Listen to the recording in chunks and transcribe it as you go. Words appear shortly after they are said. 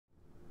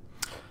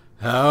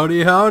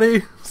Howdy,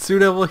 howdy,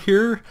 TzuDevil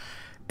here,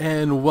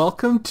 and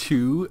welcome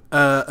to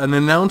an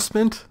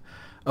announcement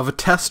of a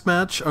test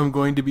match I'm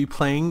going to be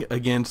playing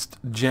against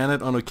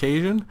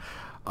JanetOnOccasion.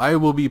 I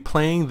will be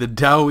playing the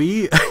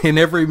Dawi in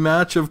every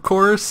match, of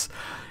course,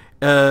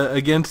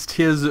 against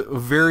his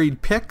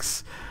varied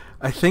picks.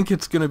 I think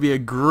it's going to be a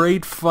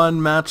great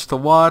fun match to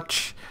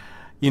watch.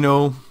 You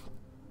know,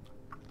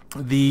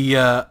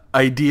 the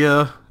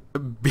idea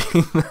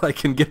being that I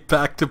can get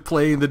back to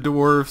playing the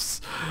dwarfs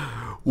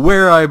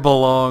where I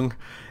belong,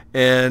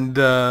 and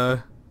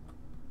I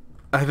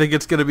think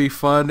it's going to be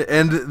fun.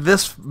 And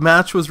this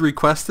match was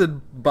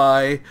requested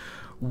by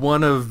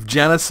one of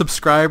Janet's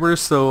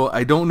subscribers, so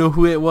I don't know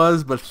who it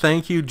was, but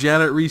thank you.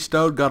 Janet reached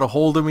out, got a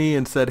hold of me,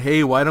 and said,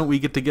 hey, why don't we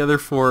get together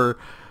for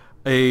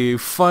a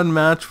fun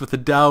match with the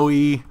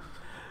Dawi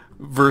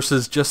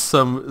versus just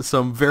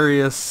some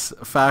various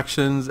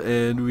factions,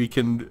 and we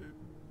can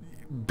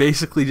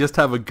basically just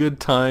have a good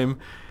time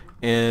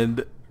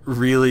and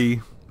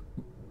really,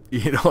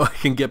 you know, I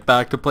can get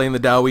back to playing the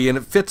Dawi, and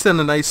it fits in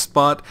a nice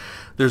spot.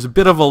 There's a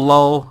bit of a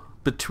lull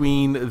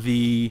between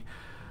the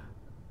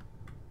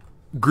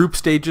group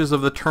stages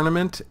of the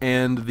tournament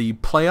and the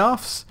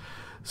playoffs,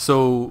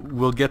 so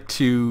we'll get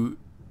to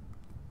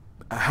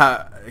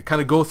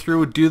kind of go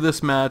through, do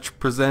this match,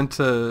 present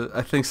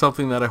I think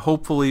something that I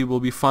hopefully will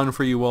be fun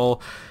for you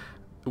all.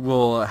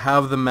 We'll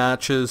have the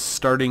matches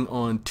starting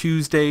on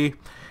Tuesday,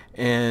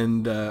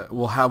 and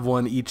we'll have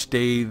one each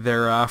day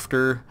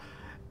thereafter.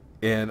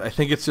 And I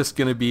think it's just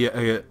going to be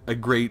a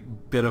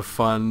great bit of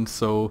fun.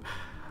 So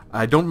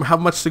I don't have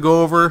much to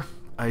go over.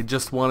 I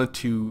just wanted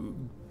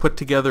to put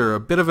together a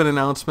bit of an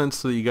announcement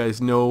so that you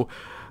guys know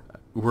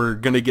we're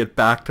going to get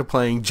back to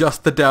playing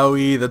just the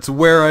Dawi. That's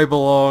where I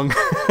belong.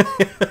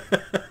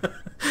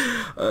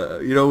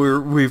 You know,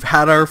 we've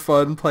had our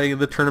fun playing in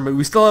the tournament.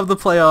 We still have the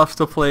playoffs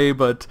to play,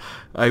 but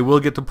I will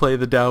get to play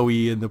the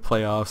Dawi in the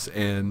playoffs.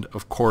 And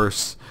of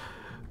course,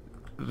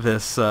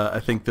 this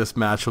I think this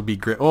match will be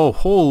great. Oh,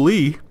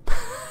 holy!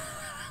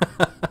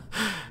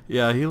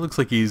 Yeah, he looks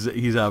like he's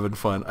having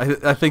fun.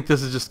 I think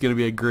this is just going to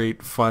be a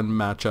great fun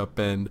matchup,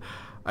 and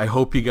I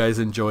hope you guys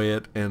enjoy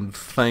it. And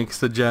thanks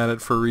to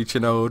Janet for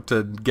reaching out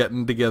and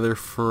getting together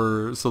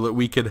so that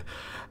we could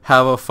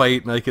have a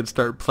fight and I could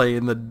start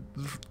playing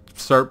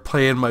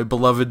my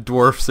beloved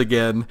dwarfs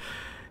again.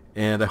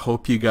 And I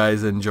hope you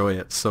guys enjoy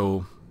it.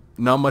 So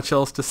not much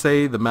else to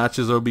say. The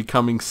matches will be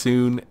coming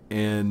soon,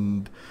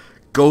 and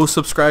go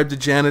subscribe to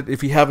Janet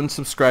if you haven't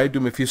subscribed to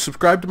him. If you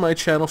subscribe to my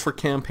channel for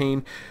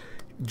campaign,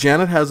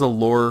 Janet has a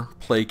lore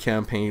play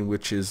campaign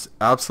which is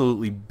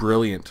absolutely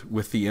brilliant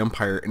with the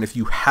Empire, and if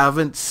you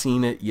haven't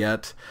seen it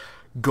yet,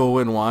 go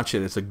and watch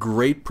it. It's a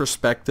great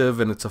perspective,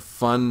 and it's a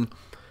fun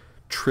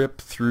trip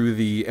through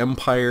the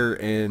Empire,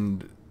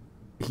 and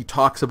he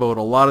talks about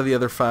a lot of the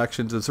other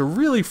factions. It's a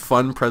really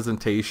fun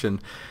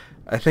presentation.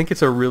 I think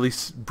it's a really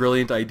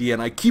brilliant idea,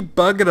 and I keep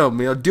bugging him,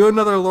 you know, do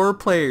another lore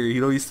player. You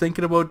know, he's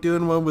thinking about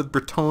doing one with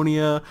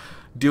Bretonia,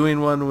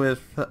 doing one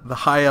with the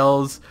High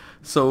Elves.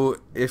 So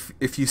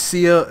if you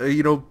see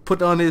you know,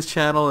 put on his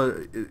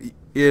channel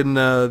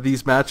in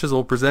these matches.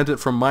 We'll present it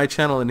from my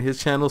channel and his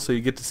channel, so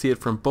you get to see it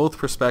from both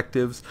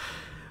perspectives.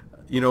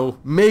 You know,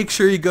 make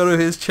sure you go to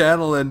his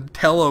channel and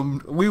tell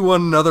him we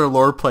won another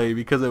lore play,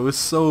 because it was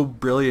so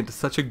brilliant. It's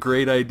such a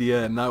great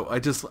idea, and I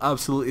just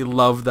absolutely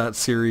love that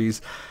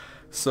series.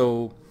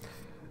 So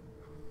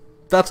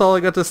that's all I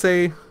got to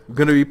say. I'm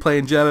going to be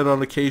playing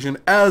JanetOnOccasion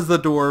as the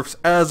dwarfs,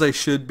 as I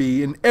should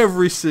be, in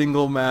every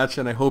single match,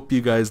 and I hope you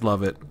guys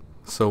love it.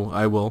 So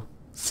I will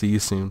see you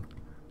soon.